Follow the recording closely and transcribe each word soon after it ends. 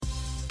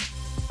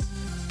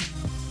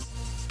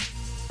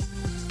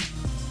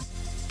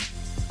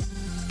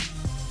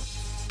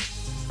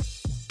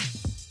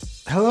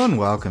Hello and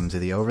welcome to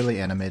the Overly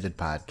Animated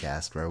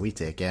Podcast, where we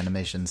take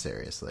animation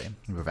seriously.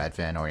 We provide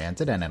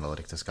fan-oriented and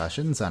analytic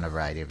discussions on a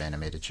variety of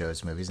animated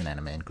shows, movies, and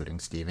anime, including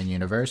Steven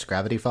Universe,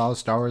 Gravity Falls,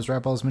 Star Wars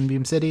Rebels,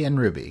 Moonbeam City, and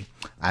RWBY.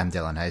 I'm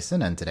Dylan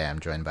Heisen, and today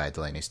I'm joined by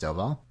Delaney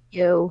Stovall.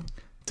 Yo.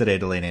 Today,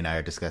 Delaney and I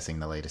are discussing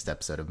the latest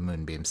episode of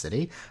Moonbeam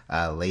City,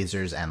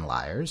 Lasers and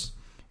Liars.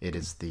 It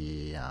is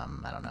the,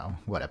 I don't know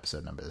what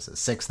episode number this is,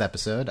 6th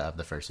episode of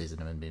the first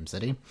season of Moonbeam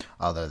City,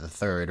 although the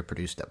 3rd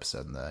produced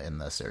episode in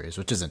the series,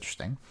 which is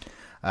interesting.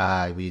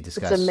 We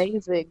discussed It's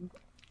amazing.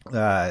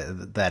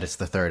 That it's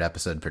the 3rd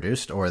episode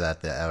produced, or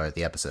that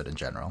the episode in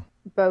general.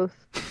 Both.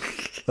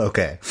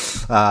 Okay.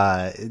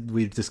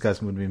 We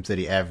discuss Moonbeam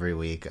City every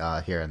week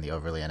here on the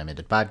Overly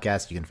Animated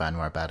Podcast. You can find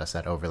more about us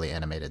at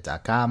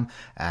overlyanimated.com.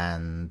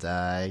 And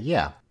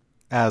yeah.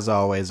 As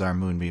always, our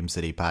Moonbeam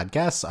City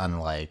podcasts,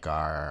 unlike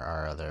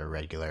our other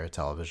regular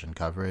television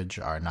coverage,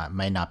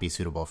 may not be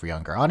suitable for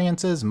younger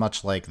audiences,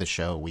 much like the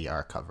show we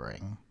are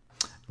covering.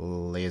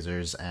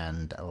 Lasers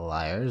and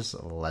Liars.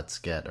 Let's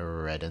get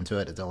right into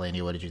it.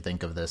 Delaney, what did you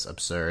think of this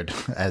absurd,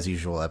 as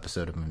usual,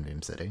 episode of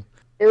Moonbeam City?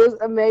 It was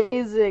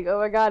amazing. Oh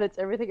my god, it's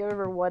everything I've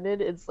ever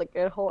wanted. It's like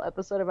a whole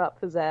episode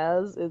about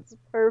pizzazz. It's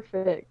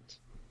perfect.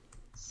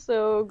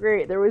 So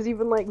great. There was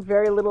even like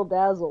very little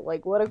dazzle.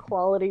 Like, what a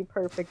quality,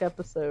 perfect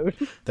episode.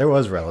 There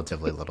was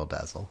relatively little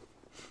dazzle.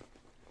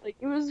 Like,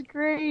 it was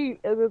great.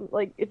 And then,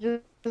 like,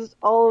 it just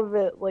all of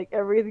it, like,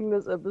 everything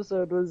this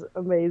episode was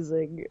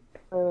amazing.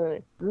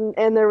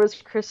 And there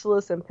was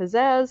Chrysalis and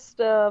pizzazz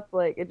stuff.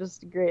 Like, it's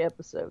just a great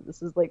episode.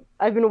 This is like,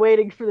 I've been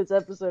waiting for this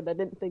episode. I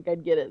didn't think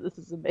I'd get it. This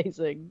is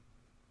amazing.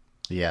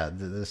 Yeah,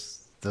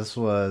 this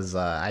was,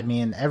 I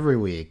mean, every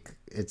week,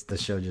 the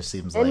show just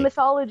seems like... In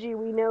mythology,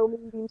 we know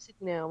Moonbeam City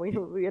now.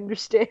 We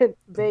understand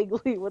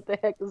vaguely what the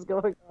heck is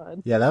going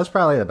on. Yeah, that was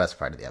probably the best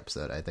part of the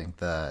episode, I think,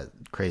 the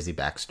crazy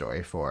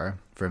backstory for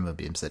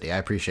Moonbeam City. I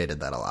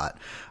appreciated that a lot.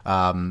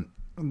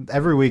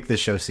 Every week, this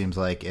show seems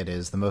like it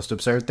is the most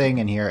absurd thing,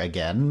 and here,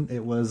 again,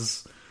 it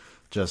was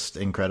just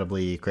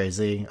incredibly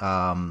crazy.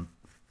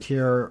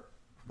 Here...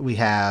 we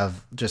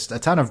have just a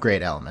ton of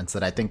great elements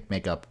that I think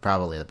make up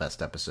probably the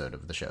best episode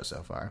of the show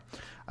so far.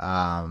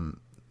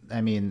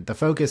 I mean, the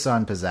focus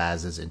on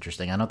pizzazz is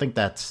interesting. I don't think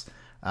that's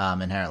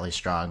inherently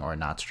strong or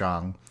not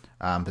strong.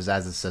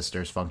 Pizzazz's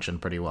sisters function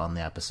pretty well in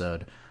the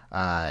episode.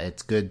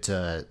 It's good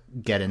to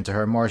get into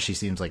her more. She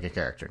seems like a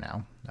character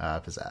now,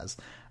 Pizzazz.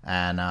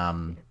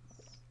 And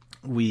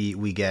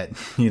we get,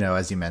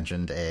 as you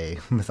mentioned, a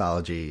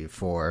mythology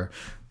for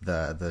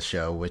the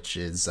show, which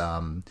is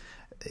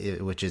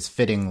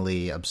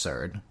fittingly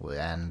absurd,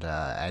 and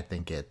I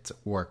think it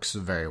works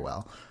very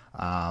well.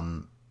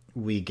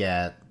 We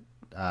get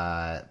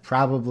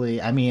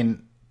probably, I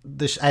mean,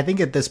 I think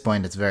at this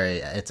point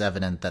it's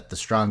evident that the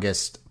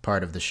strongest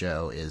part of the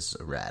show is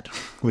Rad,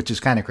 which is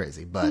kind of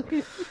crazy, but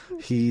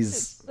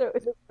he's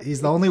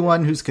the only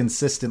one who's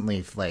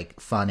consistently like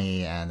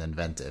funny and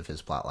inventive,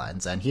 his plot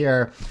lines. And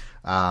here,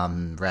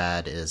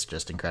 Rad is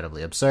just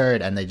incredibly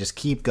absurd, and they just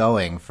keep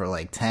going for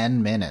like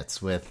 10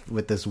 minutes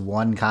with this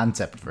one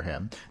concept for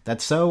him.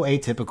 That's so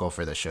atypical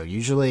for the show.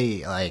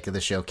 Usually, like,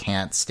 the show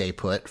can't stay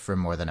put for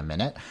more than a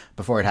minute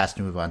before it has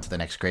to move on to the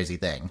next crazy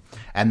thing.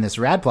 And this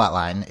Rad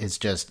plotline is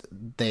just,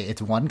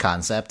 it's one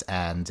concept,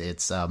 and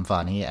it's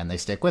funny, and they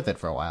stick with it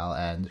for a while,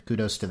 and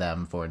kudos to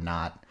them for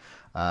not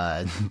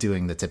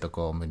doing the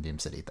typical Moonbeam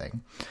City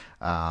thing.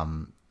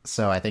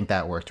 So I think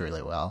that worked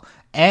really well.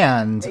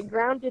 And it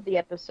grounded the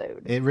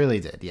episode. It really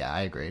did. Yeah,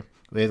 I agree.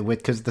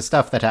 Because the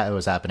stuff that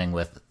was happening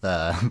with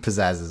the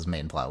Pizzazz's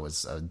main plot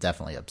was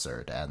definitely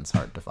absurd and it's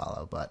hard to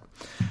follow. But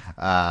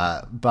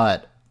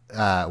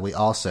we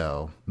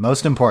also,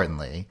 most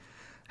importantly,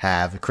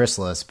 have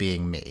Chrysalis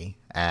being me.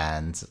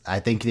 And I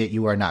think that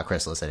you are not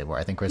Chrysalis anymore.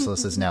 I think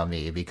Chrysalis is now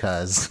me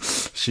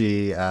because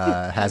she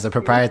has a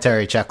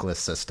proprietary checklist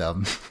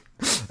system.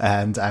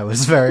 And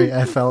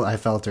I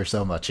felt her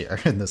so much here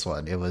in this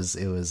one. It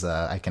was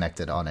I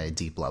connected on a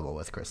deep level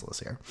with Chrysalis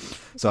here.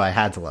 So I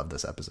had to love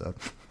this episode.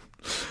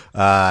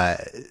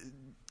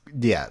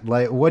 Yeah,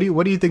 like what do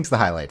you think's the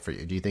highlight for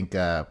you? Do you think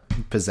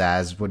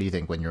Pizzazz, what do you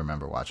think when you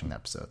remember watching the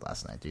episode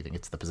last night? Do you think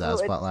it's the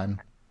Pizzazz plotline?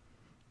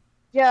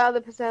 Yeah,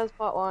 the Pizzazz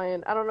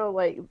plotline. I don't know,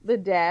 like the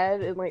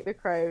dad and like the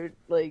crowd,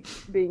 like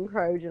being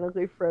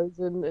cryogenically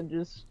frozen and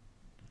just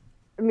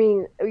I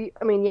mean,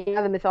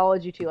 yeah, the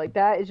mythology too. Like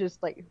that is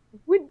just like,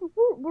 were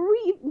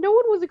we? No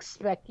one was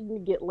expecting to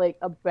get like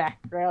a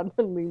background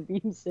on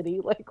Moonbeam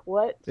City. Like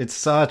what? It's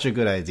such a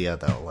good idea,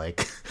 though. Like,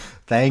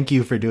 thank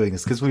you for doing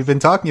this because we've been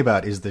talking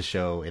about: is the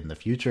show in the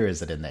future?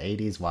 Is it in the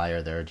 80s? Why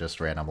are there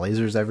just random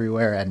lasers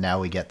everywhere? And now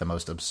we get the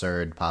most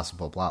absurd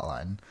possible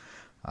plotline.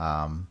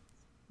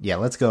 Yeah,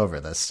 let's go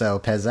over this. So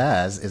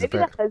Pizzazz is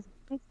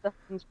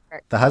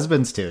the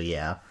husbands too.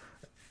 Yeah.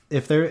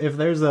 If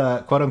there's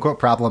a quote unquote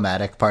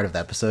problematic part of the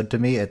episode to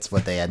me, it's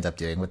what they end up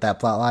doing with that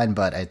plotline,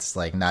 but it's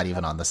like not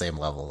even on the same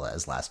level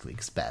as last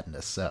week's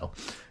badness, so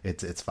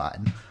it's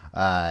fine.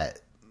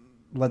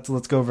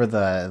 Let's go over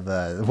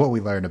the what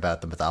we learned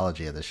about the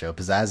mythology of the show.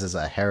 Pizzazz is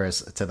a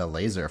heiress to the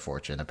laser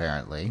fortune,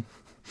 apparently.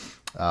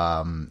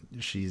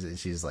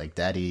 She's like,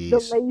 Daddy,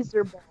 The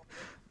laser ball.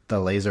 the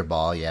laser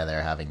ball. Yeah,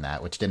 they're having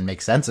that, which didn't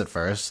make sense at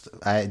first.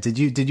 Did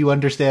you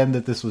understand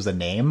that this was a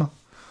name?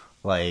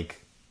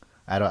 Like,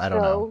 I don't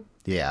know. No.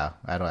 Yeah,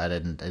 I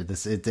didn't.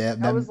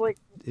 I was like,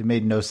 It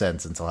made no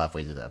sense until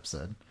halfway through the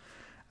episode.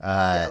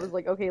 yeah, I was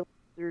like, okay,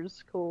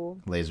 lasers, cool.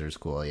 Laser's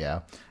cool,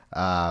 yeah.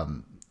 What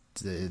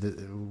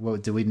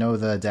do we know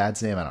the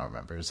dad's name? I don't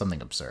remember. It was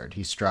something absurd.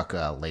 He struck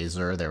a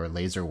laser. There were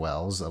laser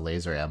wells, a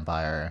laser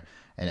empire,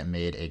 and it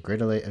made a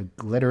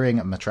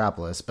glittering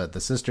metropolis. But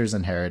the sisters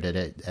inherited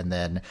it, and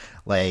then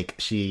like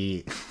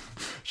she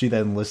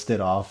then listed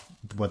off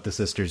what the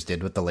sisters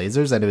did with the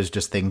lasers, and it was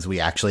just things we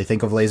actually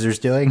think of lasers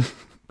doing.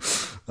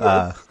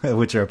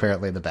 Which are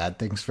apparently the bad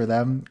things for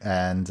them.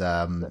 And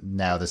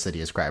now the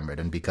city is crime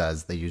ridden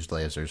because they used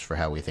lasers for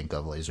how we think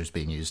of lasers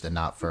being used and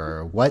not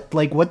for what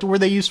were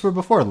they used for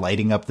before?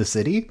 Lighting up the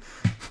city?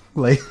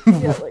 Like,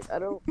 Yeah, like I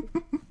don't.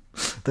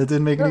 that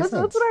didn't make any sense.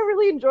 That's what I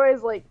really enjoy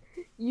is like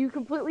you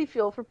completely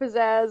feel for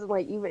Pizzazz and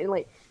like even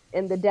like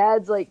and the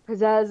dad's like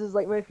Pizzazz is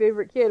like my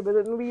favorite kid, but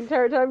then the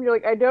entire time you're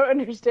like I don't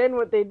understand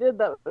what they did.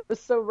 That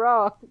was so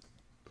wrong.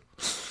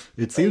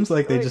 It seems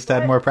like they just had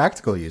what? more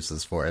practical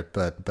uses for it,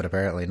 but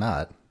apparently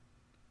not.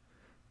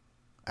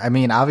 I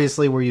mean,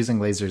 obviously we're using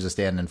lasers to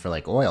stand in for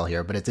like oil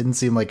here, but it didn't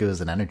seem like it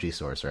was an energy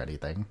source or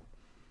anything.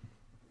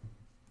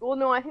 Well,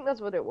 no, I think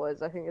that's what it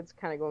was. I think it's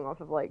kind of going off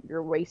of like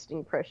you're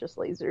wasting precious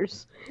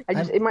lasers.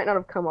 It might not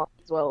have come off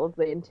as well as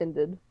they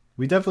intended.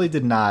 We definitely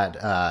did not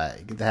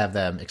have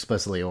them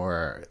explicitly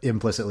or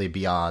implicitly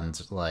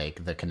beyond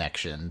like the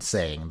connection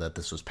saying that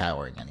this was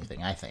powering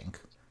anything, I think.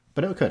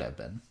 But it could have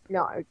been.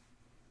 No,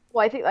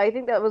 well, I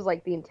think that was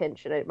like the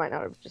intention. It might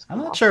not have just. I'm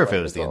come not off sure as, if it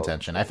like, was the result.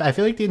 intention. I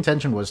feel like the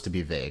intention was to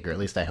be vague, or at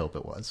least I hope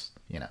it was,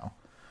 you know.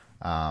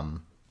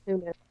 Who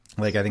knows?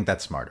 Like, I think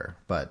that's smarter.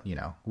 But, you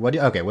know, what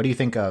do you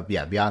think of,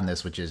 Beyond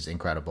This, which is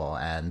incredible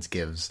and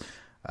gives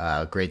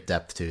great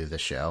depth to the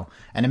show.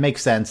 And it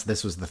makes sense.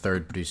 This was the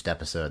third produced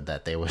episode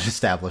that they would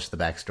establish the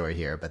backstory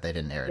here, but they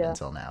didn't air it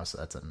until now, so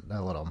that's a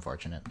little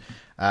unfortunate.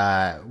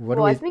 I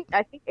think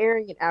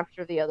airing it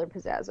after the other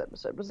Pizzazz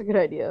episode was a good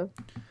idea.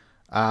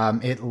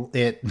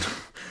 It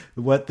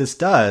what this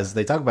does,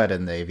 they talk about it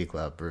in the AV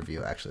Club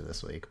review actually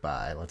this week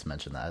by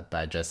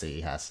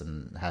Jesse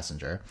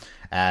Hassinger,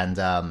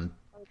 and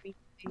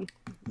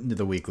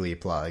the weekly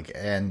plug,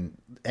 and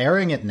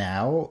airing it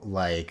now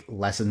like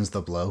lessens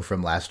the blow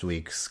from last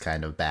week's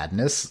kind of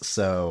badness,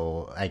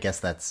 so I guess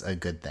that's a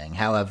good thing.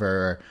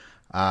 However,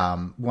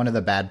 one of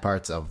the bad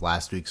parts of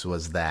last week's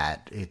was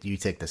that you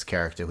take this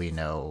character we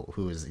know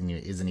who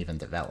isn't even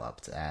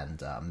developed,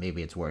 and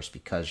maybe it's worse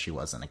because she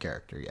wasn't a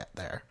character yet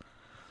there.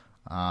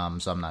 So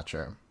I'm not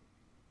sure.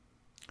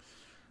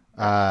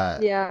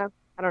 Yeah,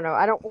 I don't know.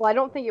 I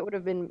don't think it would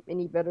have been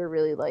any better,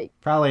 really. Like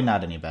probably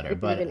not any better,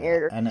 if but it even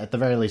aired. and at the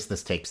very least,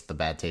 this takes the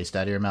bad taste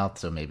out of your mouth.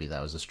 So maybe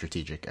that was a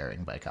strategic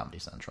airing by Comedy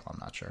Central. I'm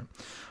not sure.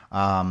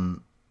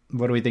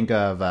 What do we think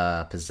of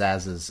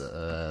Pizzazz's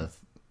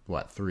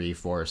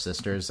 3-4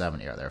 sisters? How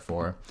many are there?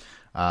 4.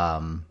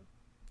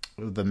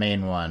 The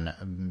main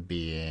one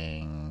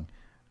being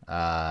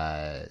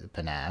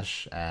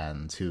Panache,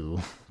 and who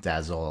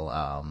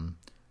Dazzle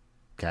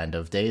kind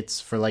of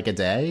dates for like a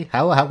day.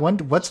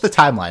 What's the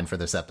timeline for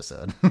this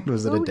episode?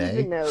 Was it a day? Who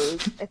even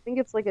knows? I think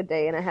it's like a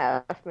day and a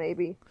half,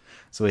 maybe.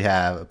 So we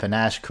have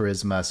Panache,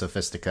 Charisma,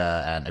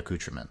 Sophistica, and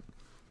Accoutrement.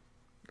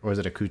 Or is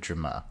it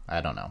Accoutrement? I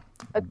don't know.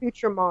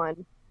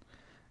 Accoutrement.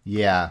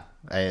 Yeah,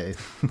 a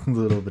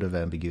little bit of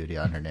ambiguity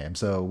on her name.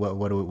 So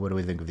what do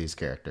we think of these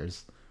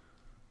characters?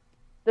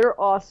 They're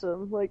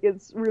awesome. Like,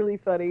 it's really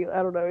funny.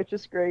 I don't know. It's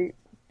just great.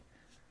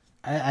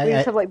 I They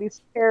just have like these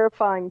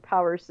terrifying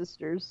power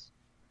sisters.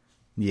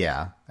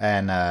 Yeah,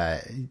 and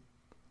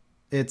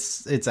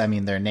it's. I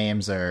mean, their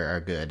names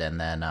are good, and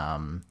then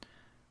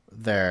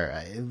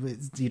they're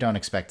you don't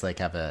expect to like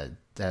have a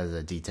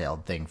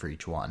detailed thing for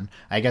each one.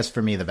 I guess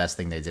for me, the best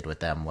thing they did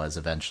with them was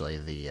eventually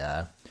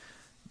the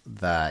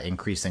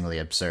increasingly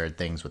absurd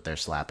things with their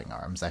slapping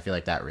arms. I feel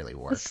like that really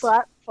worked. The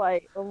slap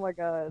fight. Oh my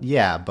god.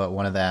 Yeah, but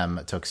one of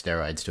them took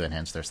steroids to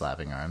enhance their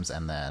slapping arms,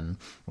 and then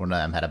one of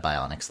them had a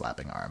bionic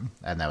slapping arm,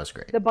 and that was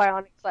great. The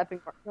bionic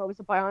slapping. No, it was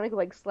a bionic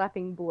like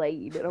slapping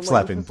blade. And I'm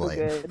Slapping like,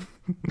 blade. So good.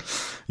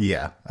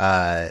 Yeah,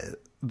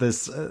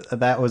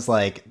 that was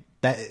like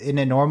that in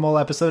a normal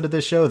episode of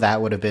this show.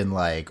 That would have been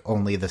like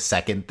only the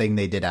second thing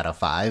they did out of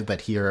 5,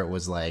 but here it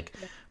was like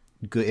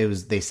good. It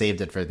was, they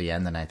saved it for the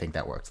end, and I think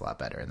that worked a lot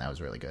better, and that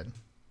was really good.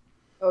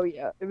 Oh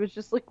yeah, it was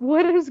just like,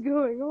 what is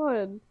going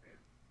on?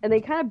 And they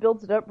kind of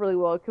built it up really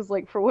well because,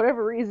 like, for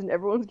whatever reason,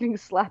 everyone's getting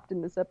slapped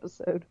in this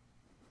episode.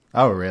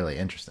 Oh, really?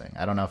 Interesting.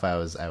 I don't know if I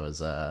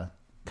was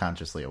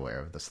consciously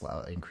aware of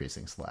the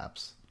increasing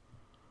slaps.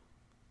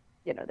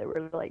 You know, they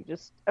were like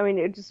just. I mean,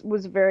 it just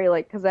was very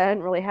like because that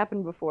hadn't really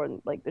happened before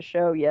in like the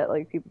show yet.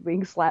 Like people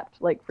being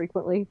slapped like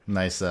frequently.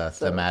 Nice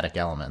thematic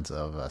element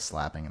of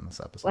slapping in this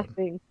episode.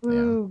 Slapping.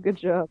 Ooh, good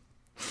job.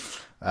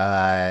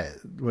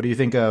 What do you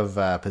think of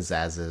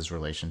Pizzazz's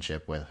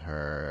relationship with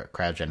her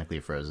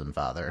cryogenically frozen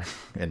father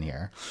in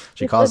here?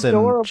 She calls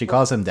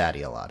him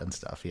Daddy a lot and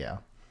stuff. Yeah.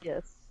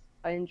 Yes,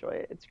 I enjoy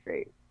it. It's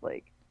great.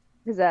 Like,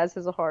 Pizzazz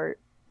has a heart.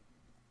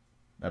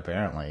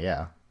 Apparently,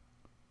 yeah.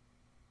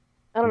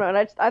 I don't know,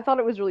 and I thought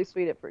it was really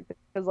sweet at first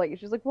because like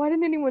she's like, why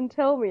didn't anyone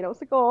tell me? And I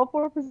was like, oh,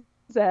 poor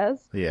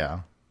Pizzazz.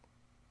 Yeah.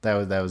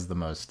 That was the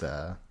most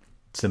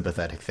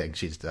sympathetic thing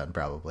she's done,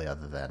 probably,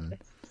 other than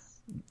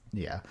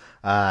yeah.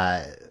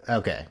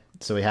 Okay,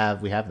 so we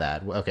have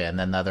that. Okay, and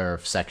then the other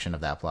section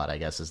of that plot, I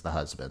guess, is the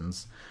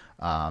husbands,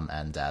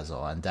 and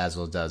Dazzle, and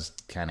Dazzle does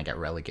kind of get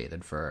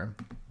relegated for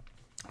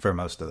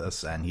most of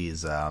this, and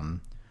he's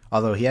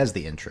although he has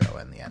the intro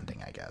and the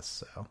ending, I guess.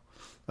 So,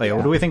 like, Yeah.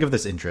 what do we think of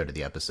this intro to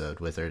the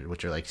episode, with her,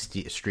 which are like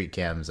street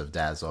cams of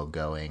Dazzle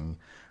going,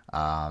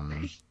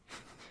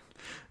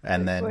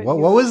 and then what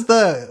was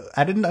the?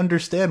 I didn't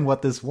understand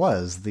what this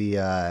was. The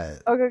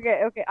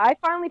Okay. I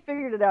finally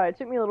figured it out. It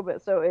took me a little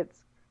bit. So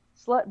it's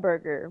Slut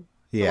Burger.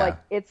 So, yeah. like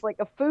it's like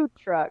a food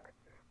truck,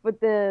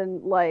 but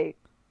then like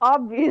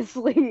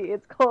obviously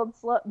it's called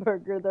Slut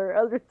Burger. There are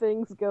other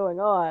things going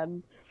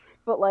on,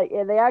 but like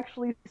and they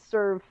actually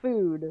serve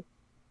food.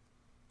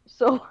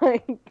 So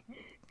like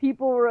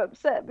people were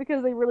upset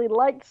because they really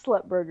liked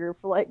Slut Burger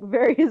for like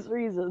various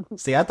reasons.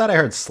 See, I thought I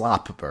heard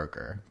slop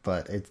burger,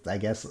 but it's, I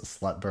guess,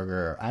 slut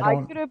burger. I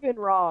could have been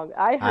wrong.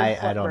 I heard I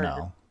Slut don't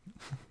Burger.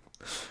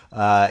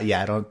 know.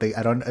 Yeah,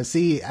 I don't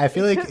see. I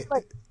feel Because,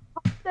 like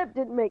concept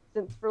didn't make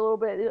sense for a little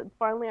bit.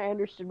 Finally, I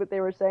understood what they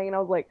were saying, and I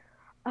was like,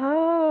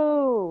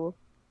 "Oh,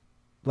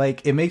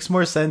 it makes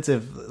more sense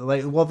if,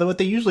 like, well, what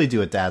they usually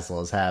do at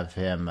Dazzle is have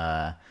him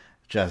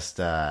just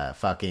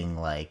fucking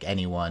like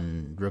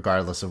anyone,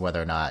 regardless of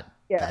whether or not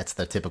yeah." that's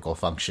the typical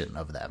function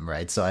of them,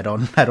 right? So I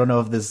don't know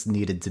if this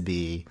needed to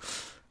be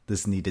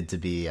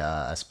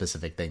a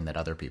specific thing that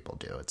other people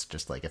do. It's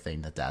just like a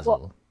thing that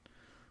Dazzle.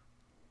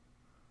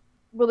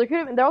 Well,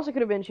 there also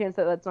could have been a chance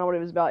that that's not what it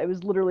was about. It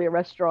was literally a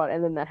restaurant,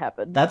 and then that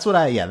happened.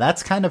 Yeah,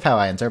 that's kind of how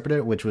I interpreted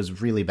it, which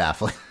was really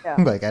baffling. Yeah.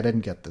 Like, I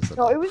didn't get this at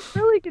No, all. it was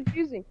really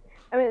confusing.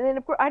 I mean, and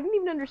of course, I didn't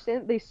even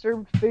understand that they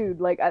served food.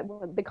 Like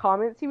the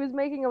comments he was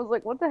making, I was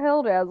like, "What the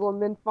hell, Dazzle?" And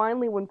then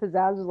finally, when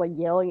Pizzazz was like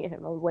yelling at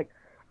him, I was like,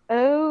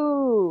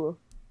 "Oh."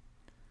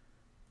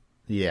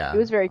 Yeah. It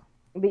was very.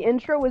 The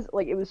intro was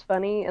like it was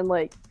funny and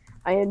like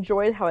I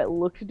enjoyed how it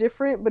looked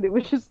different, but it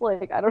was just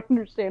like I don't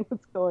understand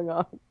what's going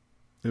on.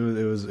 It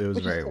was Which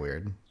is very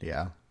weird.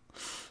 Yeah.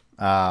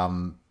 What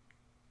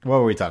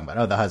were we talking about?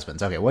 Oh, the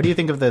husbands. Okay, what do you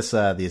think of these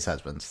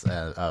husbands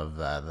of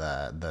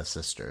the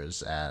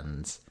sisters?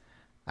 And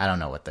I don't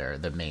know what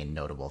the main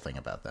notable thing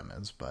about them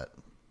is, but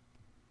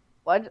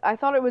Well, I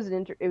thought it was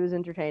it was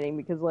entertaining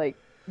because like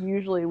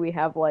usually we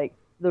have like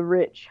the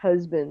rich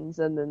husbands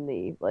and then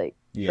the like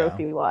Yeah.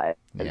 trophy wives.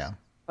 yeah,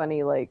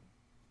 Funny like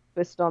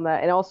twist on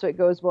that, and also it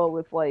goes well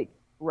with like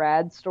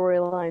Rad's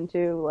storyline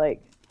too,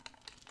 like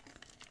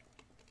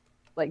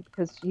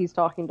because he's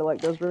talking to like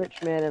those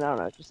rich men, and I don't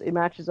know, just it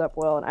matches up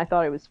well, and I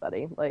thought it was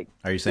funny. Like,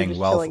 are you they're saying just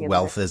wealth chilling in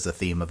is the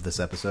theme of this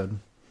episode?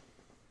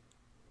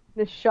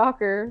 there. The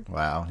shocker.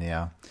 Wow,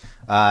 yeah,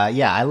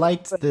 yeah. I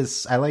liked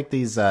this. I liked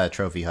these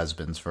trophy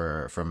husbands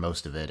for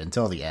most of it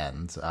until the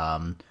end.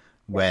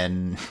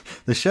 When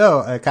the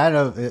show I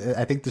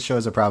think the show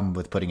has a problem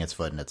with putting its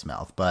foot in its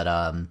mouth, but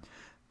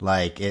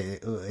like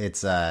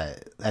it's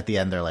at the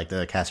end they're like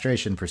the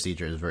castration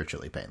procedure is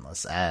virtually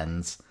painless,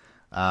 and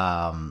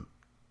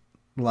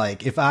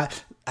like if I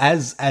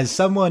as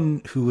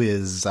someone who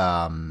is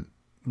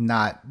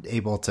not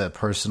able to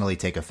personally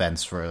take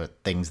offense for a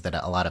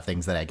lot of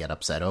things that I get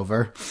upset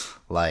over,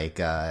 like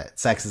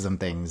sexism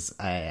things,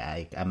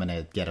 I'm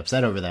gonna get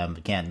upset over them,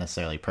 but can't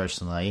necessarily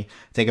personally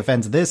take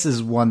offense. This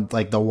is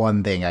the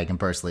one thing I can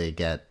personally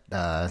get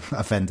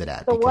offended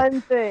at.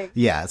 One thing.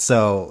 Yeah,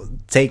 so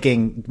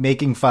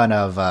making fun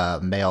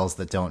of males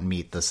that don't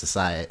meet the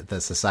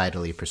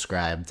societally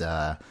prescribed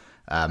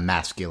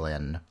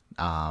masculine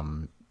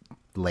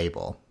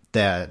label.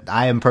 That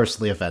I am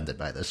personally offended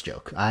by this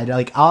joke.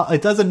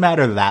 It doesn't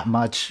matter that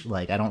much.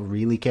 Like, I don't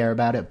really care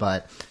about it,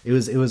 but it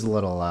was a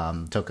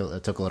little took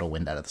a little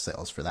wind out of the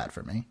sails for that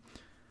for me.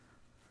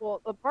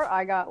 Well, the part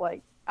I got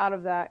like out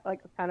of that,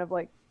 like kind of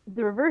like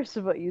the reverse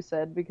of what you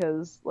said,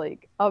 because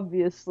like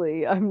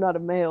obviously I'm not a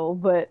male,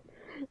 but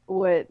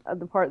what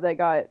the part that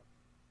got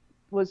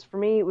was for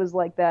me, it was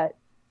like that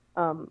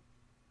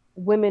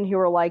women who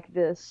are like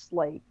this,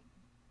 like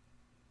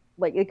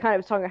it kind of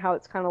was talking about how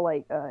it's kind of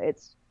like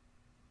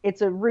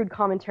it's a rude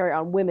commentary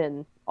on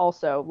women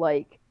also,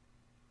 like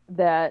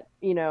that,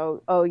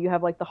 oh, you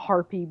have like the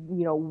harpy,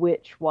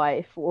 witch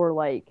wife, or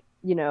like,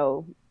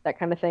 that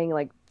kind of thing.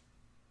 Like,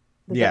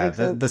 yeah,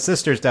 the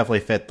sisters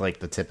definitely fit like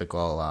the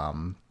typical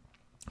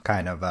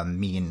kind of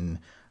mean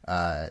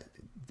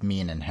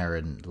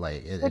inherent,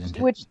 like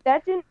which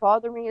that didn't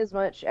bother me as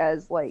much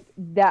as like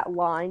that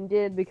line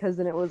did, because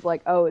then it was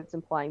like, oh, it's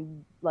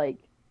implying like,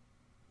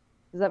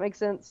 does that make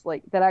sense?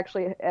 Like, that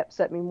actually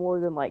upset me more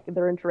than like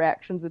their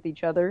interactions with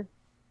each other.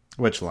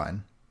 Which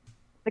line?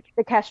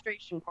 The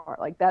castration part,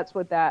 like that's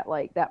what that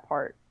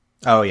part.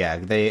 Oh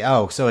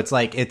yeah, so it's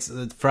like it's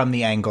from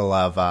the angle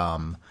of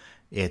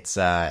it's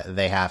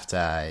they have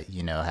to,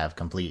 have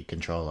complete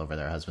control over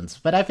their husbands.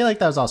 But I feel like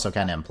that was also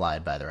kind of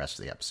implied by the rest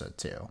of the episode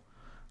too.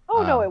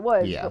 Oh no, it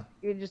was. Yeah. But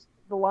it just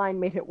the line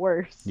made it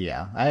worse.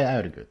 Yeah, I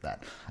would agree with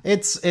that.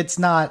 It's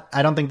not.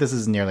 I don't think this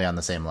is nearly on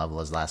the same level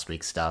as last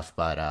week's stuff,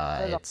 but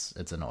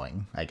it's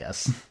annoying. I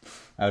guess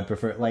I would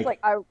prefer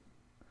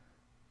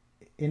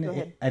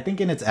I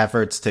think in its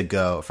efforts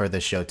for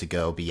the show to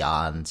go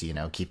beyond,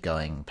 keep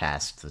going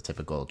past the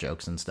typical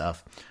jokes and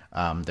stuff,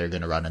 they're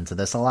going to run into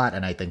this a lot,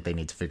 and I think they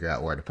need to figure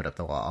out where to put up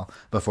the wall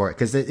before,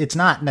 because it's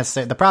not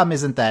necessarily, the problem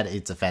isn't that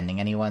it's offending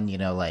anyone,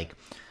 like,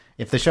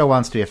 if the show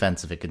wants to be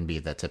offensive, it can be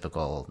the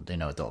typical,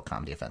 adult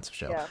comedy offensive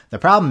show. Yeah. The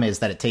problem is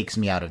that it takes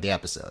me out of the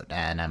episode,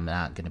 and I'm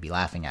not going to be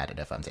laughing at it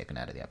if I'm taken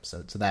out of the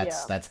episode, so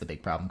that's the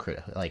big problem,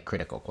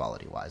 critical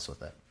quality-wise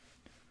with it.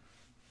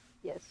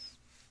 Yes.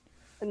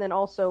 And then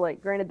also,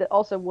 granted, that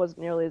also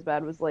wasn't nearly as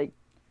bad, was,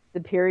 the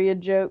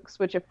period jokes,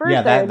 which at first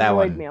that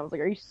annoyed me. I was like,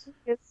 are you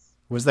serious?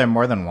 Was there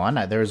more than one?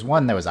 There was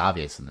one that was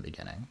obvious in the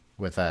beginning,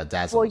 with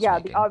Dazzle. Well, yeah,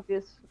 the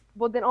obvious.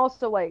 Well, then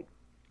also,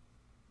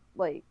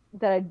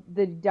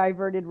 the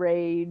diverted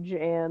rage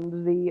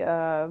and the,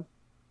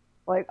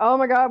 oh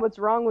my god, what's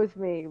wrong with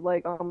me?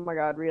 Oh my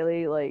god,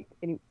 really?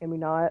 Can we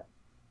not?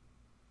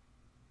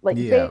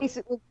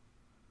 Basically,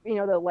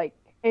 the,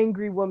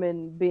 angry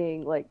woman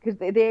being because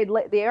they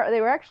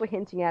were actually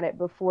hinting at it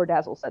before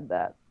Dazzle said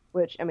that,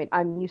 which I mean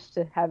I'm used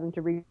to having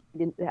to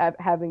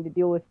having to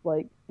deal with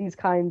these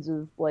kinds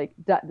of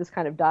this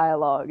kind of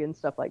dialogue and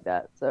stuff like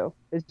that. So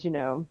as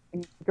a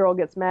girl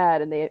gets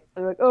mad and they're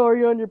like, oh, are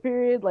you on your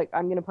period?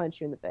 I'm gonna punch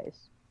you in the face,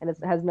 and it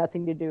has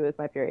nothing to do with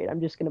my period.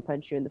 I'm just gonna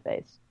punch you in the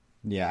face.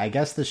 Yeah, I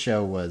guess the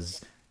show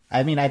was.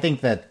 I mean, I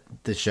think that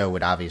the show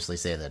would obviously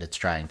say that it's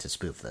trying to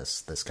spoof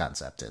this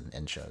concept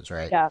in shows,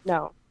 right? Yeah,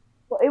 no.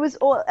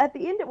 Well, at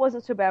the end, it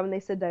wasn't so bad when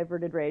they said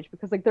diverted rage,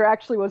 because there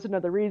actually was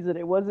another reason.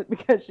 It wasn't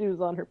because she was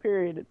on her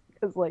period. It's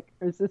because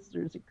her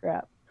sisters and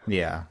crap.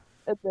 Yeah.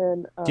 And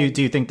then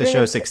do you think the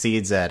show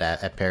succeeds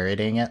at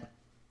parodying it?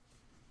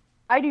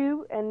 I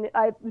do, and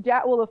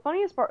the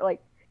funniest part,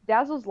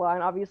 Dazzle's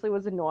line obviously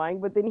was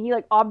annoying, but then he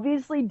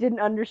obviously didn't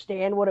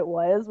understand what it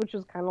was, which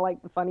was kind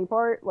of the funny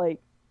part.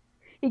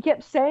 He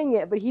kept saying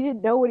it, but he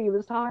didn't know what he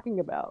was talking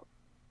about.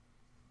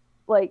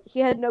 He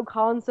had no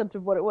concept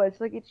of what it was.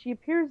 She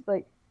appears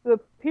who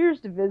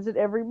appears to visit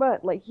every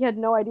month. He had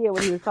no idea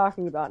what he was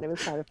talking about, and it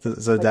was kind of.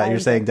 So you're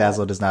saying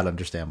Dazzle does not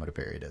understand what a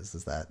period is?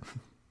 Is that?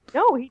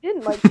 No, he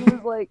didn't. He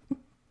was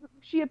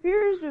she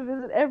appears to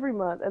visit every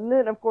month, and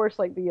then of course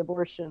the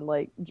abortion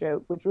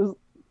joke, which was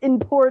in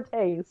poor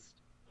taste,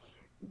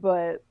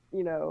 but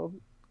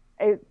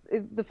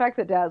the fact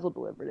that Dazzle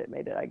delivered it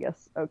made it, I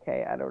guess,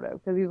 okay. I don't know,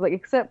 because he was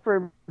except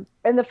for,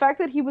 and the fact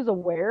that he was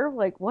aware,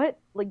 what,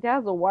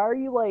 Dazzle, why are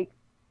you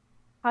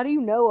how do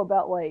you know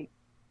about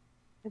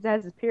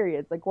his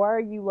periods? Why are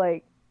you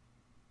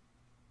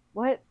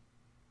what?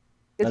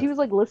 Because he was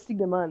listing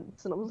the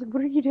months, and I was like,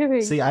 what are you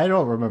doing? See, I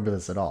don't remember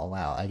this at all.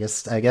 Wow, I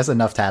guess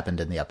enough happened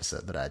in the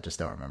episode that I just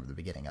don't remember the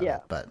beginning of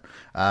it. But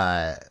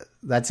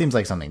that seems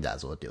like something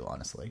Dazzle would do,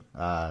 honestly.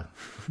 It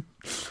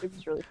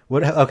was really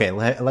okay,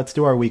 let's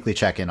do our weekly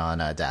check-in on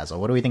Dazzle.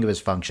 What do we think of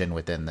his function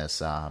within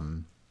this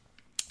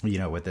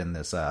within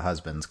this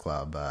husband's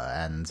club?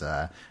 And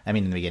I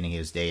mean, in the beginning he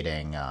was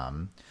dating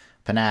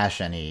Panache,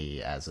 and he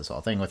has this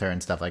whole thing with her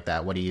and stuff like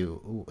that. What do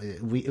you?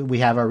 We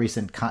have our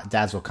recent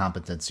Dazzle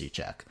competency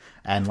check,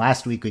 and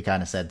last week we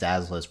kind of said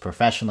Dazzle is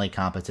professionally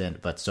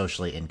competent but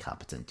socially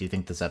incompetent. Do you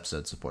think this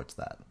episode supports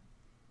that?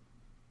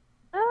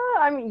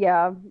 I mean,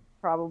 yeah,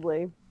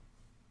 probably.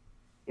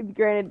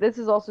 Granted, this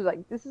is also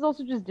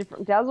just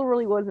different. Dazzle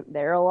really wasn't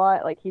there a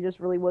lot. He just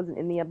really wasn't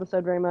in the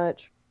episode very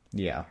much.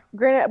 Yeah.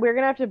 Granted, we're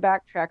gonna have to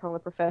backtrack on the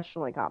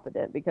professionally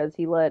competent, because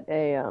he let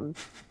a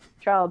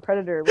child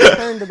predator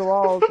return to the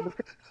walls of the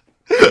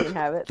prison and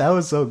have it. That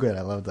was so good.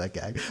 I love that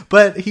guy.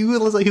 But he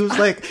was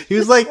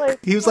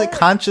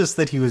conscious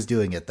that he was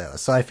doing it though.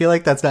 So I feel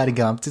like that's not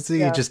incompetency.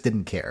 Yeah. He just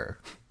didn't care.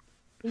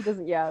 He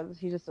doesn't. Yeah,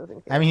 he just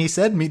doesn't care. I mean, he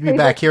said, "Meet me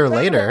back here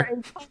later."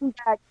 And come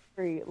back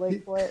free.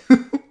 What?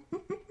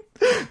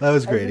 That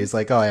was great. He's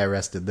like, "Oh, I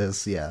arrested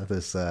this. Yeah,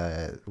 this.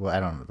 Well, I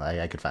don't.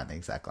 I could find the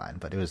exact line,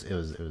 but it was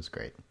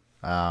great."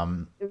 It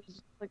was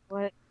just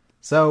what?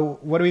 So,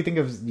 what do we think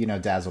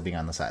of Dazzle being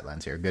on the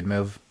sidelines here? Good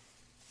move.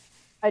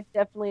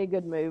 Definitely a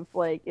good move.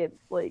 And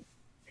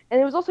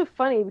it was also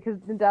funny because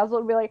then Dazzle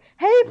would be like,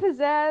 "Hey,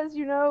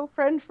 Pizzazz,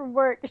 friend from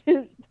work."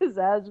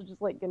 Pizzazz was just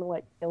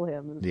gonna kill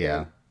him. Yeah.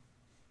 Great.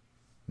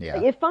 Yeah.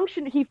 He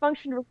functioned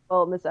really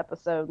well in this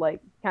episode,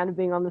 kind of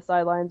being on the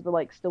sidelines,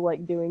 but still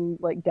doing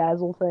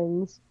Dazzle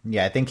things.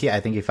 Yeah, I think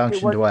he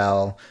functioned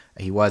well.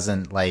 He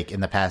wasn't in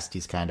the past.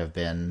 He's kind of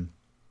been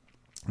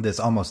this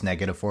almost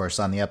negative force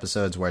on the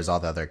episodes, whereas all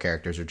the other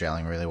characters are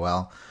gelling really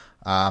well.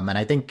 And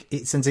I think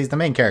since he's the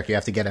main character, you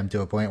have to get him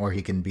to a point where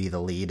he can be the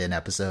lead in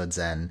episodes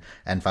and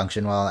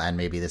function well. And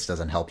maybe this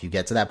doesn't help you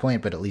get to that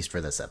point, but at least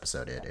for this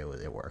episode,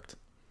 it worked.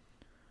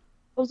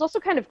 It was also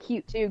kind of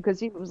cute too, because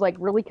he was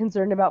really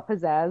concerned about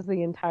Pizzazz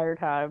the entire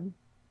time.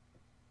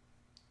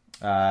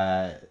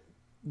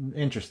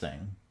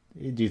 Interesting.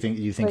 Do you think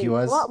he Like,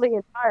 was? not the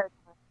entire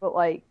time, but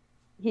like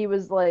he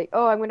was like,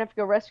 "Oh, I'm gonna have to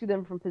go rescue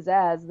them from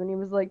Pizzazz," and then he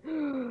was like,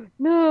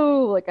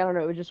 "No!" Like I don't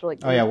know, it was just like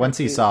Oh really yeah, kind once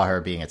of he cute. saw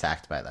her being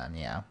attacked by them,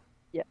 yeah.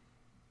 Yeah,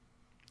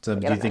 So like I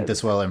do you don't know, think it was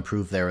this really. will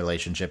improve their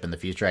relationship in the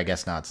future? I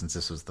guess not, since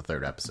this was the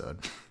third episode.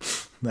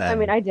 I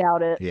mean, Then I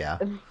doubt it. yeah.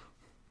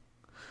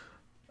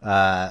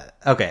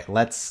 Okay,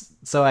 let's.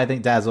 So I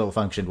think Dazzle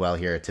functioned well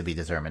here, to be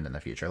determined in the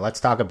future. Let's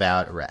talk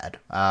about Rad.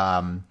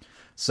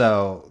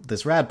 So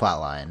this Rad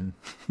plotline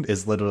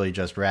is literally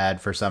just Rad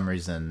for some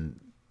reason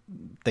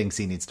thinks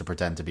he needs to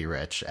pretend to be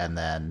rich and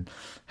then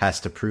has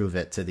to prove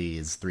it to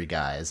these three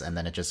guys, and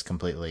then it just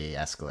completely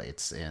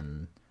escalates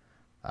in.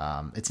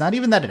 It's not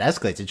even that it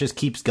escalates; it just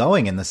keeps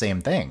going in the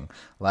same thing.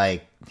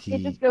 Like It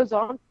just goes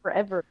on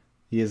forever.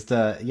 he has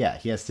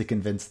to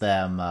convince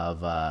them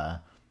of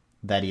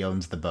that he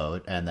owns the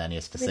boat, and then he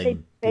has to I mean,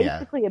 sing, they yeah,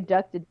 basically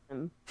abducted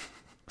him.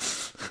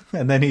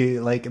 and then he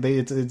like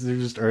it's they're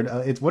just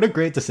it's what a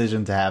great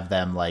decision to have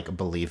them like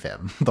believe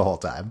him the whole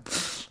time.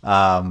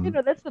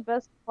 That's the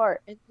best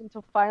part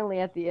until finally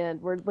at the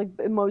end, where like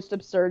the most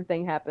absurd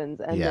thing happens,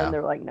 and Yeah. then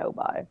they're like, "No,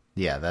 bye."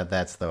 Yeah,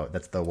 that's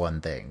the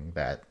one thing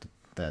that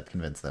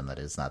convinced them that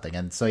it's nothing,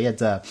 and so he had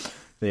to.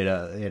 He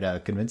had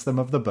to convince them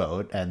of the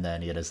boat, and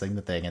then he had to sing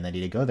the thing, and then he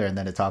had to go there, and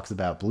then it talks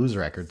about blues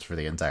records for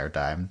the entire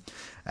time,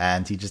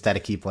 and he just had to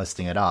keep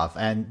listing it off.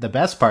 And the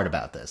best part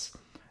about this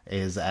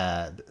is,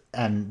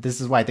 and this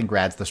is why I think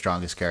Rad's the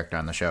strongest character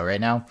on the show right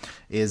now,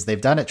 is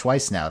they've done it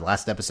twice now,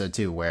 last episode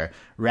too, where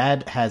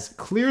Rad has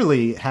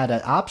clearly had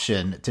an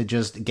option to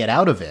just get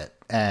out of it,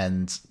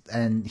 and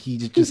he He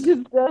just just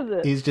does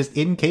it. he's just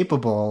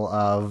incapable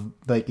of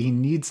like he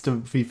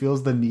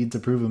feels the need to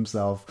prove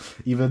himself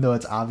even though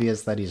it's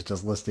obvious that he's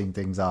just listing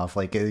things off,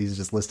 like he's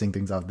just listing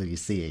things off that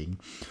he's seeing,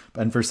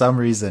 and for some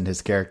reason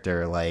his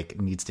character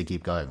like needs to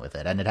keep going with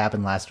it. And it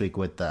happened last week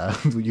with the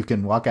you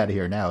can walk out of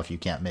here now if you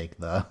can't make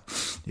the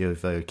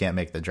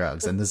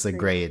drugs, and this is a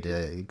great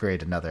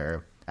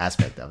another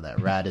aspect of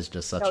that. Rad is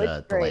just such No, a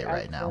it's great. delight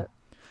right I now. love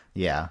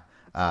Yeah.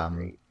 it.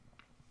 Great.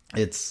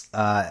 It's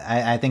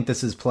I think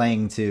this is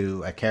playing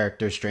to a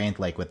character strength,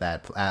 like with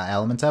that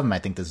element of him. I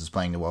think this is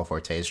playing to Will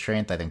Forte's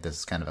strength. I think this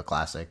is kind of a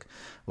classic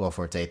Will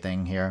Forte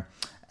thing here,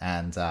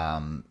 and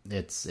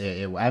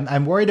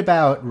I'm worried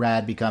about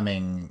Rad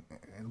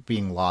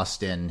being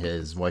lost in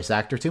his voice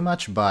actor too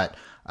much, but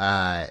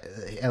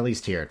at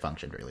least here it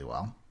functioned really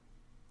well.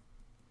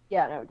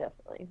 Yeah, no,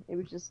 definitely. It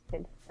was just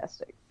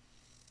fantastic.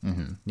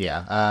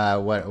 Yeah.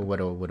 What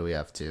do we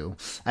have to?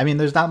 I mean,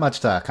 there's not much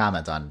to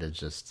comment on it. It's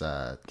just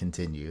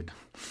continued,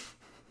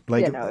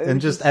 like, Yeah, no, it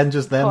and was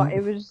just them.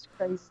 It was just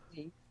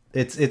crazy.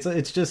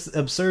 It's just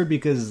absurd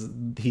because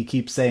he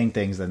keeps saying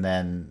things and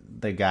then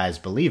the guys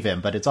believe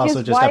him, but it's also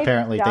His just wife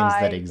apparently things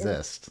that died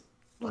exist.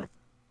 What?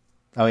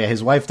 Oh yeah,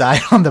 his wife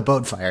died on the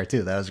boat fire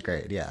too. That was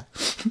great. Yeah,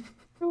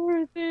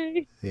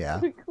 Dorothy. yeah,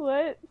 Like,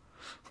 what?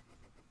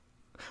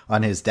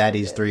 on his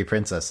daddy's three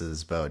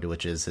princesses boat,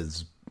 which is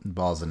his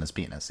balls and his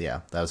penis.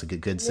 Yeah, that was a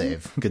good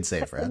save. Good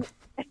save, Fred.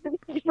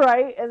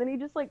 Right? And then he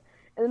just like,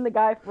 and then the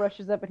guy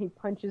rushes up and he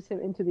punches him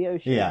into the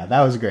ocean. Yeah,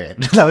 that was great.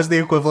 That was the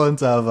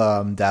equivalent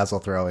of Dazzle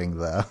throwing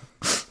the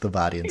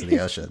body into the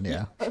ocean.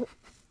 Yeah.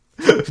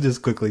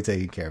 Just quickly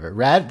taking care of it.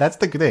 Rad, that's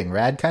the thing.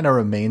 Rad kind of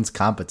remains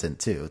competent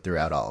too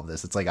throughout all of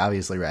this. It's like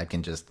obviously Rad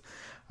can just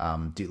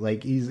do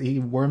like he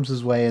worms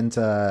his way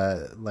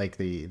into like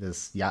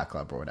this yacht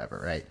club or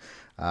whatever, right?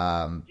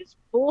 Just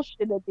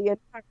bullshitted the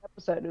entire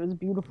episode. It was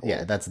beautiful. Yeah,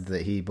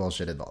 he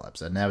bullshitted the whole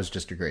episode, and that was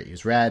just a great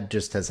use. Rad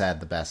just has had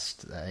the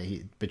best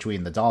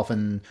between the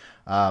dolphin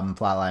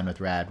plotline with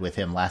Rad, with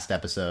him last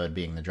episode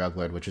being the drug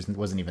lord, which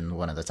wasn't even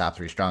one of the top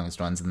three strongest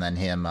ones, and then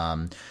him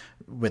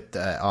with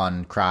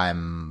on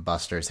Crime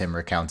Busters, him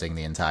recounting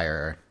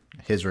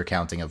his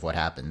recounting of what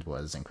happened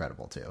was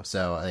incredible too.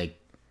 So like.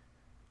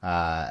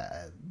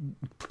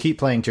 Keep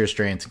playing to your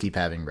strengths. Keep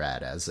having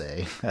Rad as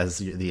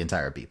the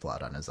entire B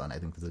plot on his own. I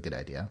think that's a good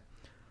idea.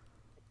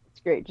 It's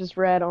great. Just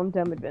Rad on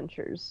dumb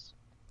adventures.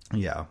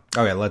 Yeah.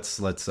 Okay. Let's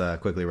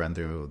quickly run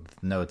through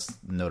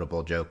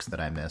notable jokes that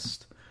I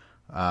missed.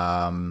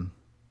 Do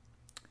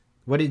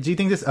you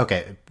think this?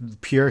 Okay,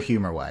 pure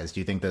humor wise, do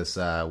you think this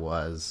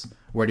was?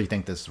 Where do you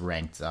think this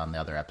ranked on the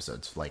other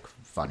episodes? Like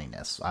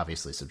funniness,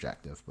 obviously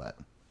subjective, but.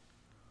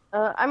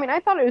 I mean, I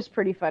thought it was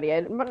pretty funny.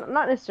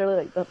 Not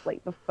necessarily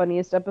like the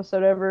funniest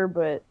episode ever,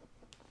 but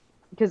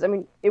because I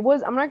mean, it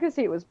was. I'm not gonna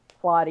say it was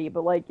plotty,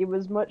 but like it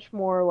was much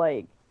more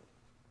like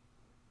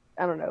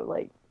I don't know,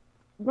 like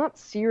not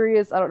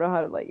serious. I don't know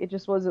how to like. It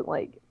just wasn't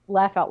like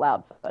laugh out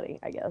loud funny,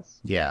 I guess.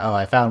 Yeah. Oh,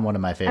 I found one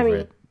of my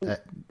favorite.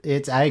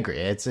 I agree.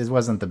 It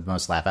wasn't the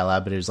most laugh out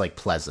loud, but it was like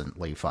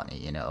pleasantly funny.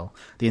 You know,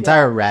 the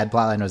entire Rad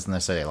plotline wasn't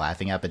necessarily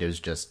laughing at, but it was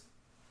just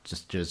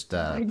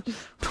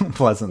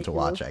pleasant to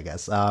watch, I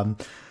guess.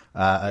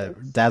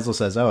 Dazzle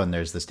says, "Oh, and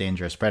there's this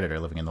dangerous predator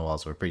living in the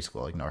walls of a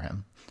preschool. Ignore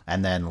him."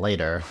 And then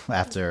later,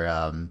 after,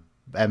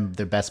 and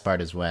the best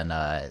part is when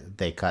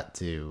they cut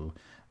to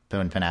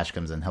when Panache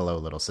comes in, "Hello,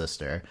 little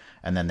sister,"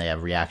 and then they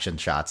have reaction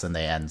shots, and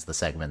they end the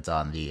segment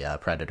on the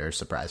predator's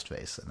surprised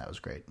face, and that was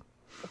great.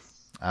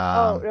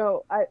 Oh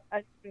no, I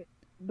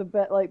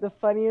the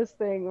funniest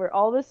thing where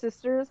all the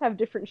sisters have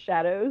different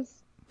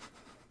shadows.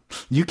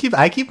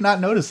 I keep not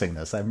noticing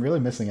this. I'm really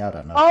missing out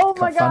on a Oh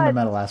my God,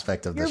 fundamental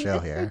aspect of the you're show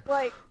missing here.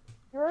 like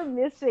you're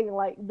missing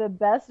like the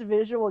best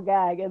visual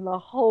gag in the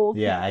whole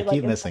Yeah, I like keep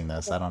in the missing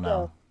this. I whole don't know.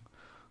 show.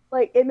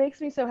 Like it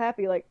makes me so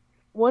happy. Like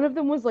one of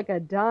them was like a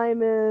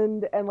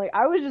diamond, and like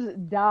I was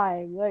just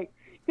dying. Like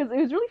because it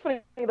was really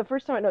funny. The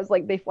first time I noticed,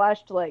 like they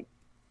flashed to like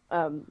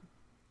um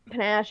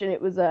panache, and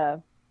it was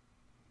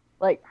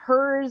like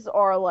hers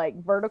are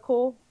like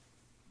vertical,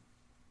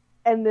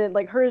 and then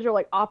like hers are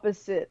like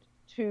opposite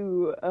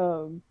to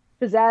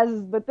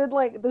Pizzazz's, but then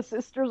like the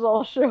sisters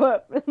all show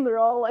up and they're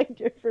all like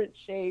different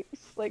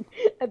shapes. Like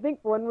I think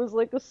one was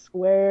like a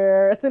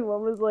square, and then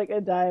one was like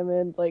a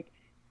diamond. Like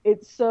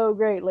it's so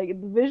great. Like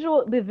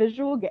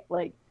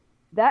like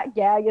that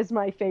gag is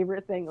my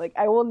favorite thing. Like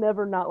I will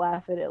never not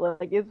laugh at it.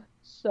 Like it's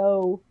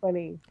so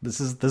funny. This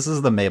is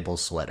the Mabel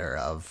sweater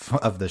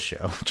of the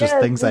show. Just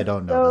Yes, things I it's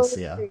don't so notice.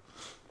 Yeah. great.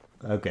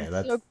 Okay, It's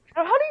that's. so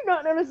how do you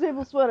not notice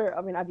Mabel sweater?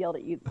 I mean, I've yelled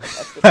at you.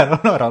 That's I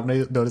don't know. I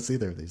don't notice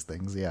either of these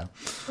things. Yeah.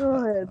 Go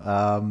ahead.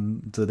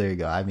 So there you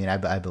go. I mean,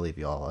 I believe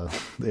you all.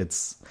 I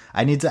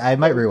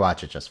might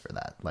rewatch it just for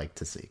that, like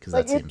to see, because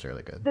Like that seems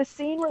really good. the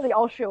scene where they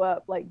all show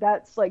up, like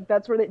that's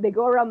where they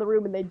go around the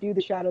room and they do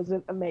the shadows.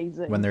 It's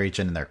amazing. When they're each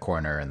in their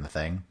corner in the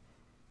thing.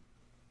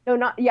 No,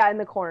 not yeah, in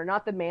the corner,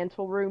 not the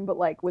mantle room, but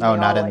like when Oh,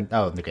 they not all, in. like,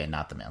 Oh, okay,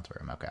 not the mantle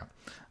room. Okay.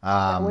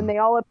 when they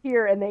all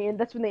appear and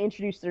that's when they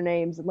introduce their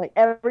names and like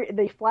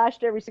they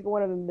flashed every single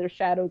one of them their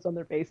shadows on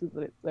their faces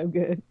and it's so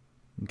good.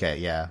 Okay,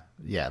 yeah.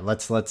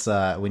 Let's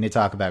we need to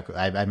talk about.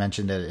 I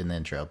mentioned it in the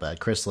intro,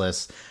 but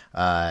Chrysalis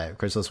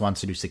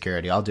wants to do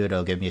security. I'll do it.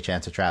 It'll give me a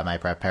chance to try out my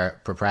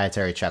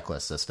proprietary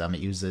checklist system.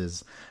 It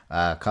uses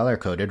color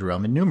coded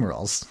Roman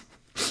numerals.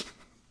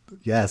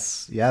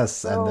 Yes,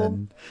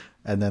 So,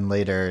 and then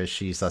later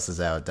she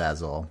susses out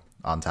Dazzle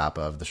on top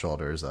of the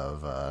shoulders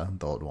of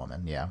the old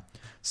woman. Yeah.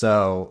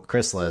 So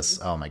Chrysalis,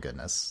 oh my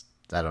goodness,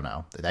 I don't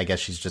know. I guess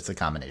she's just a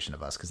combination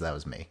of us because that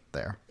was me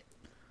there.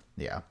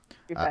 Yeah.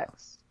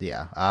 facts.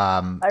 Yeah.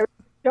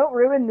 Don't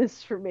ruin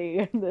this for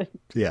me.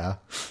 Yeah.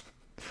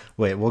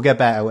 Wait, we'll get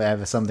back. I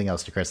have something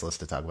else to Chrysalis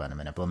to talk about in a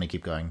minute, but let me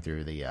keep going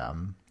through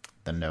the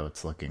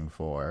notes looking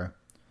for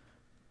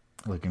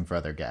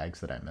other gags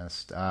that I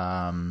missed.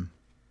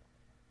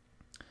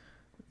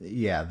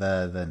 Yeah,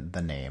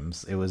 the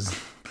names. It was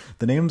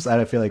the names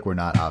I feel like were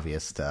not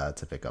obvious to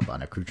pick up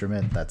on.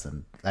 Accoutrement,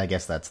 I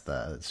guess that's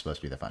it's supposed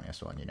to be the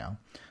funniest one, you know.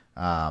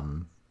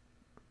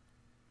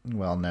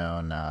 Well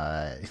known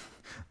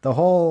the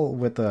whole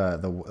with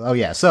the oh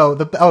yeah, so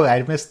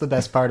I missed the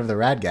best part of the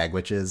rad gag,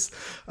 which is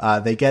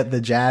they get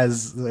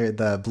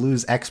the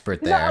blues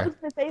expert No, I there, was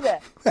gonna say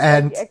that.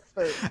 and The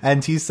expert.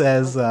 and he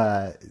says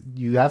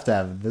you have to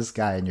have this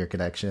guy in your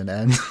connection,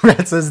 and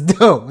Red says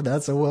no,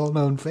 that's a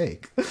well-known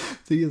fake.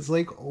 So he's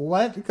like,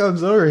 what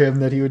comes over him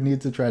that he would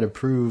need to try to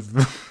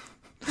prove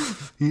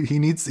he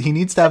needs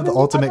to have the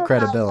ultimate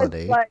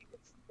credibility. Like,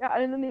 yeah,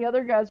 and then the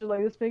other guys are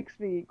like, this makes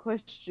me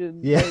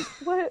question. Yeah. Like,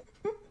 what?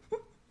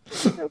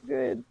 So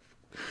good.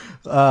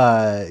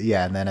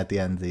 Yeah, and then at the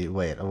end,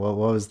 what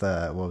was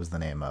the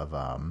name of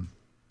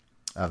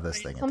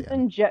this thing at the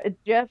end?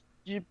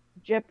 Something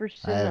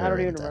Jefferson. I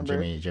don't even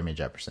remember. Jimmy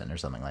Jefferson or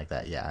something like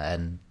that. Yeah,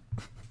 and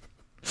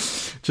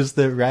just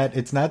the Red.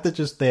 It's not that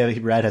just the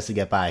Red has to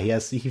get by.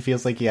 He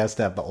feels like he has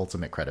to have the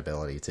ultimate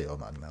credibility too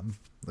among them.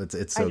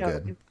 It's so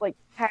good. It's like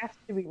has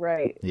to be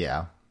right.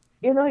 Yeah.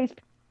 You know, he's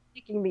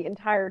speaking the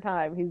entire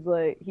time. He's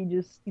like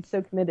he's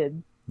so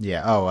committed.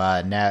 Yeah. Oh,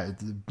 now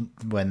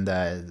when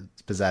the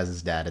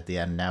Pizzazz's dad at the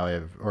end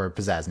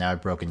Pizzazz, now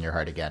I've broken your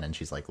heart again, and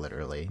she's like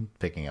literally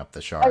picking up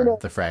the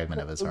the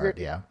fragment of his heart.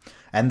 Yeah,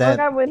 and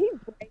then when he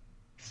breaks,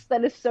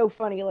 that is so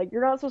funny. Like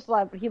you're not supposed to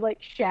laugh, but he like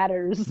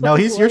shatters. No,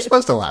 like, you're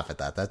supposed to laugh at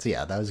that.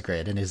 That was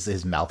great, and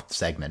his mouth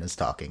segment is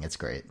talking. It's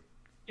great.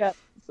 Yeah,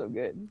 so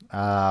good.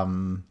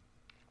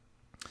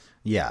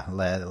 Yeah,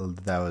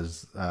 that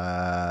was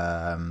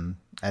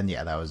and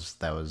yeah, that was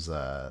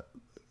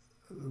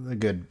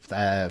good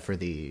for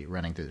the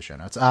running through the show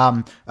notes.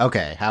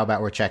 Okay, how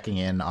about we're checking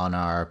in on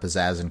our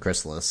Pizzazz and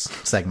Chrysalis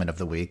segment of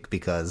the week,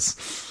 because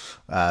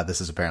this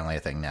is apparently a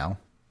thing now.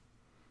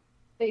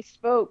 They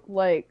spoke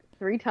like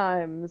 3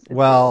 times.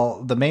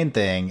 Well, the main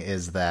thing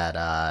is that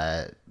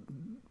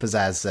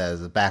Pizzazz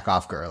says, "Back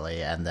off,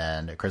 girly," and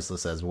then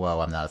Chrysalis says,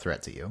 "Whoa, I'm not a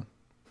threat to you."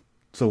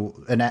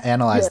 So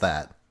analyze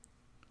that.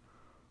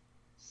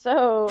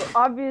 So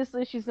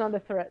obviously she's not a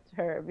threat to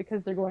her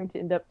because they're going to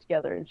end up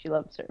together and she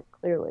loves her,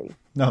 clearly.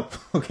 No,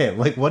 okay,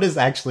 like what is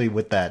actually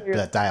with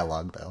that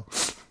dialogue though?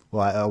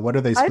 Well, what are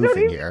they spoofing I don't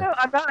even here? know.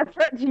 I'm not a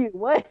threat to you.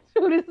 What?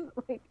 What is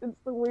like? It's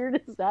the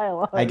weirdest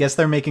dialogue. I guess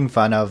they're making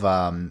fun of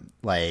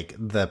like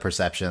the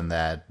perception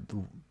that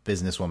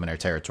businesswomen are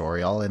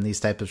territorial in these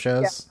type of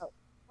shows. Yeah,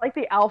 like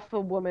the alpha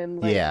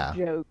woman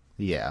joke.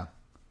 Yeah.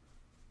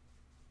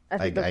 I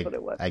think that's what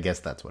it was. I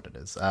guess that's what it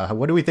is.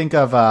 What do we think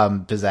of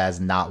Pizzazz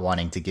not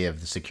wanting to give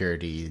the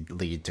security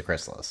lead to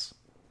Chrysalis?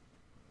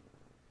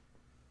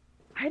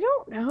 I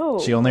don't know.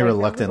 She only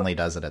reluctantly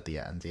does it at the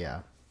end, yeah.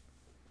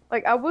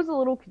 like I was a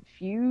little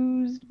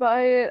confused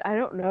by it. I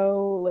don't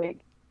know, like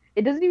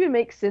it doesn't even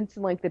make sense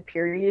in like the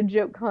period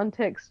joke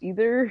context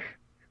either.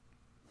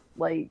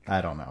 Like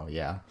I don't know.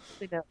 Yeah,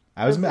 you know,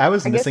 I was I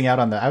guess missing out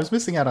on the I was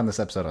missing out on this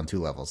episode on two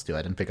levels too.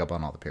 I didn't pick up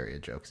on all the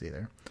period jokes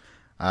either.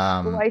 well,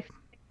 Um, I think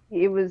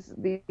it was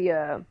the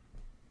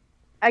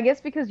I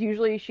guess because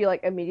usually she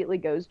like immediately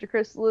goes to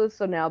Chrysalis,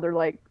 so now they're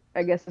like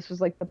I guess this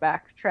was like the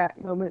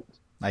backtrack moment.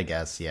 I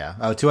guess, yeah.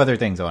 Oh, two other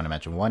things I want to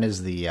mention. One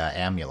is the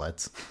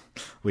amulets.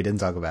 We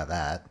didn't talk about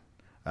that.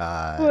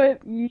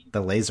 But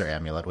The laser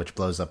amulet, which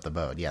blows up the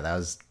boat. Yeah, that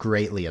was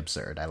greatly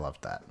absurd. I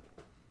loved that.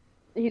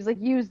 he's like,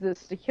 use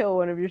this to kill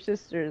one of your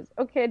sisters.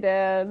 Okay,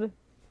 Dad.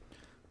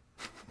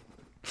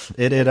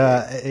 It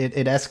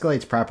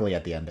escalates properly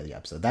at the end of the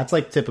episode. That's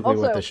like typically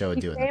what Also, the show would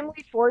the do.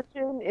 family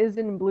fortune is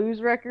in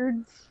Blues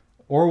Records.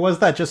 Or was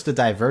that just a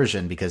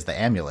diversion because the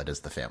amulet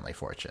is the family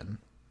fortune?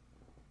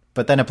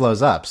 But then it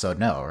blows up, so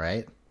no,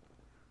 right?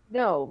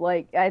 No,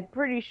 like I'm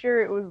pretty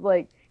sure it was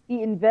like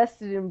he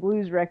invested in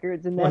Blues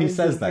Records, and Well, that he is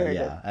says the that,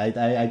 inheritance.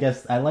 yeah. I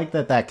guess I like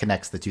that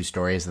connects the two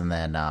stories, and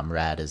then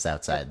Rad is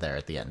outside there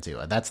at the end too.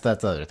 That's the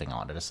other thing I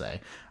wanted to say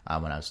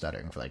when I was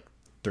stuttering for like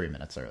 3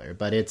 minutes earlier.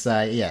 But it's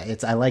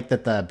it's I like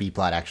that the B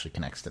plot actually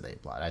connects to the A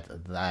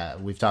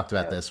plot. We've talked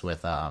about this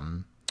with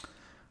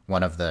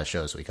one of the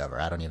shows we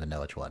cover. I don't even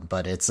know which one,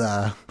 but it's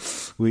the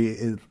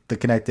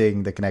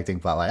connecting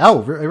plot line.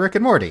 Oh, Rick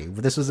and Morty.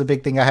 This was a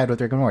big thing I had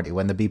with Rick and Morty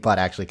when the B plot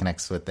actually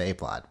connects with the A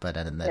plot, but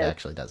and it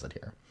actually does it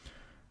here.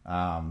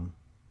 I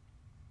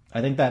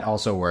think that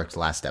also worked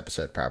last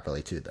episode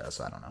properly too, though.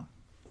 So I don't know.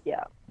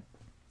 Yeah.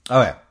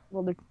 Okay.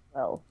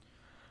 Well,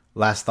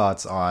 Last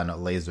thoughts on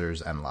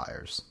lasers and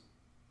liars.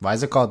 Why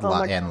is it called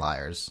and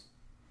liars?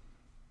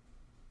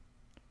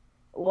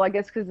 well, I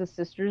guess because the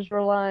sisters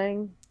were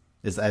lying.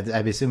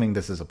 I'm assuming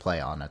this is a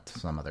play on it,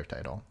 some other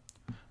title.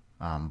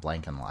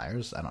 Blank and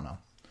liars. I don't know.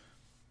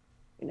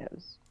 Who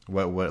knows?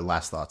 What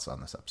last thoughts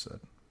on this episode?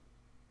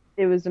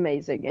 It was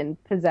amazing and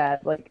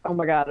pizzazz. Like, oh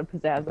my god, a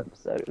pizzazz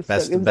episode. It was,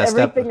 Best- it was best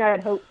everything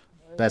I'd hoped.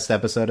 Best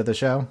episode of the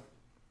show?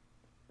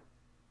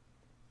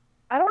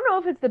 I don't know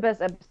if it's the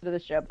best episode of the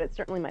show, but it's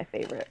certainly my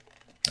favorite.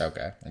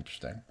 Okay,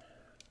 interesting.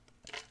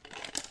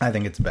 I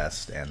think it's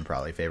best and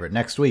probably favorite.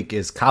 Next week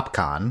is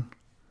CopCon.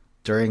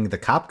 During the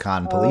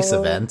CopCon police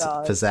event,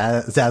 God.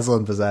 Zazzle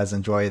and Pizzazz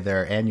enjoy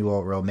their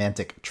annual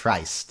romantic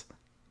tryst.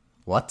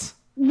 What?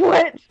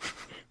 What?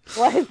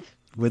 What?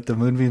 With the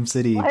Moonbeam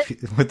City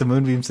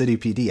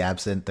PD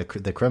absent,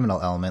 the criminal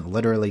element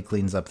literally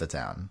cleans up the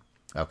town.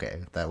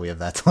 Okay, that we have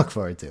that to look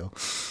forward to.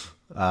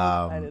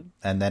 And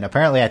then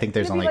apparently, I think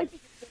there's only like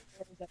this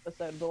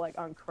episode, but like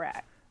on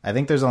crack. I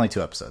think there's only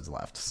 2 episodes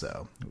left,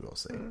 so we'll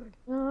see.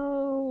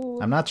 No.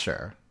 I'm not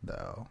sure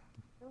though.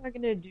 What am I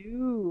gonna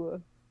do?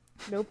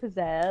 No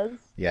pizzazz.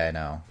 Yeah, I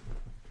know.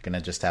 Gonna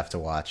just have to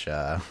watch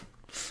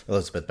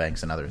Elizabeth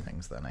Banks and other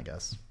things then, I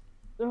guess.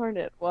 Darn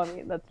it. Well, I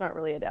mean, that's not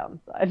really a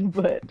downside,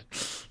 but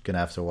Gonna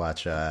have to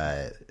watch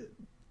what's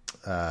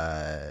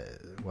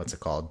it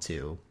called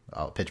 2?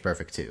 Oh, Pitch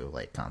Perfect 2,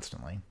 like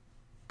constantly.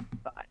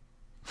 fine.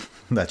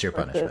 That's your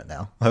punishment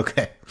now.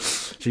 Okay.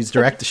 She's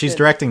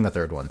directing the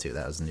 3rd one too.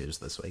 That was news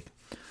this week.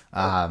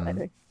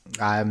 I'm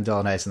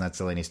Dylan Nice, and that's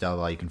Delaney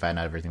Stovall. You can find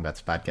out everything about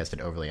this podcast at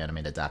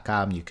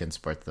overlyanimated.com. You can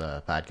support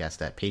the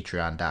podcast at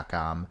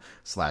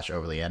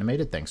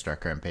patreon.com/overlyanimated. Thanks to our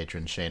current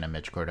patrons, Shayna,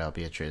 Mitch, Cordell,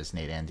 Beatrice,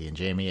 Nate, Andy, and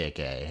Jamie,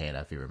 aka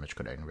Hannah, Fever, Mitch,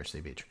 Cordell,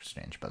 University, Beatrice,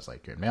 Strange, Buzz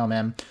Lightyear, and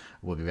Mailman.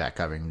 We'll be back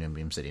covering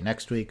Moonbeam City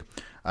next week.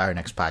 Our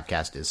next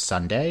podcast is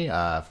Sunday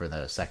for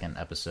the 2nd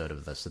episode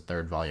of the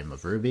 3rd volume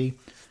of RWBY.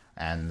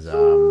 And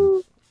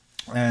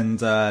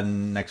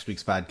next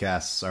week's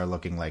podcasts are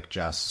looking like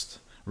just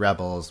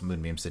Rebels,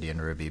 Moonbeam City, and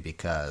RWBY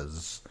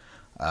because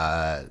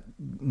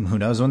who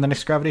knows when the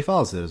next Gravity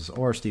Falls is,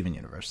 or Steven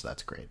Universe.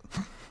 That's great.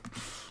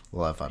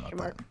 We'll have fun with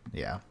that.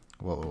 Yeah,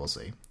 we'll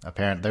see.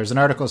 Apparently, there's an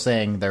article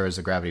saying there is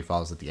a Gravity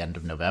Falls at the end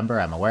of November.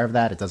 I'm aware of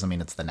that. It doesn't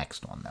mean it's the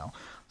next one, though.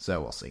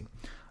 So we'll see.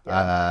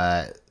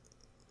 Yeah.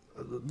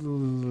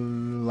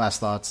 Last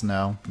thoughts?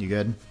 No? You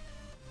good?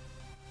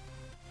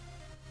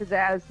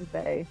 Pizzazz is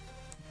Bay.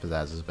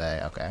 Pizzazz's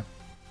Bay, okay.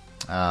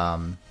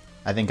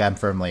 I think I'm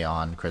firmly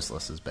on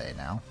Chrysalis's Bay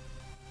now.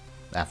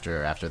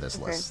 After this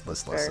list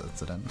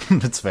incident.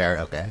 It's fair,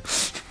 okay.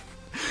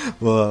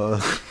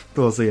 Well,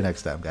 we'll see you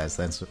next time, guys.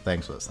 Thanks for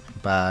listening.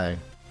 Bye.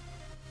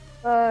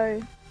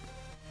 Bye.